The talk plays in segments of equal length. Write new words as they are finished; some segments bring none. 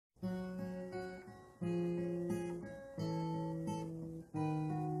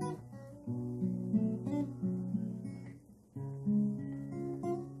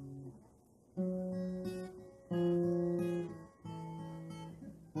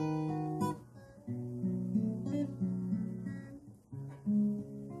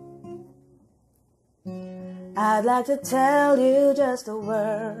I'd like to tell you just a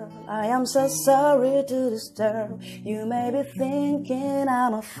word. I am so sorry to disturb. You may be thinking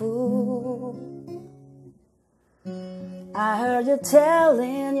I'm a fool. I heard you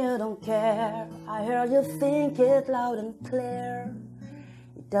telling you don't care. I heard you think it loud and clear.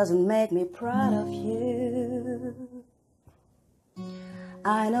 It doesn't make me proud of you.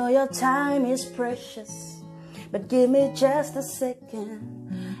 I know your time is precious, but give me just a second.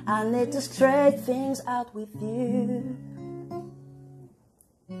 I need to straighten things out with you.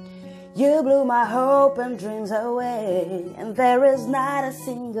 You blew my hope and dreams away, and there is not a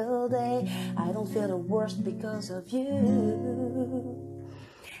single day I don't feel the worst because of you.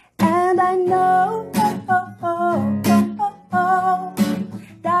 And I know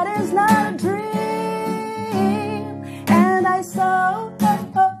that is not a dream. And I saw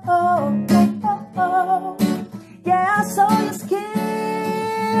yeah, I saw your skin.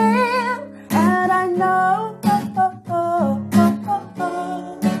 And I know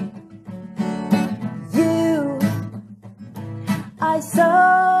you, I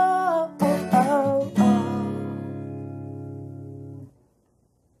saw.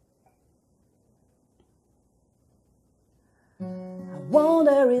 I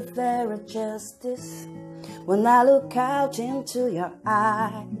wonder if there is justice when I look out into your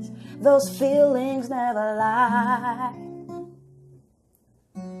eyes. Those feelings never lie.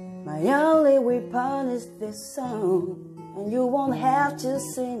 My only weapon is this song, and you won't have to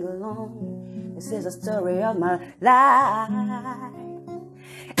sing along. This is the story of my life.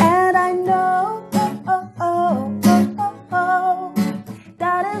 And I know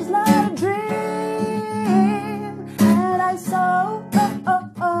that is not a dream. And I saw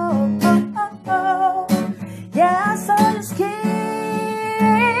yeah, I saw your skin.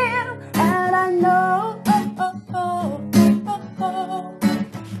 And I know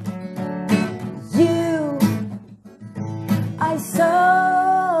you, I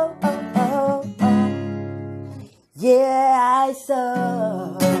saw. Yeah, I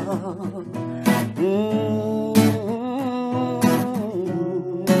saw.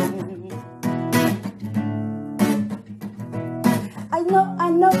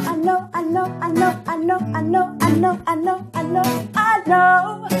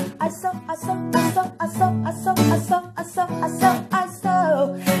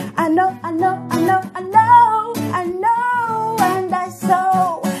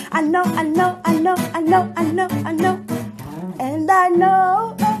 I know.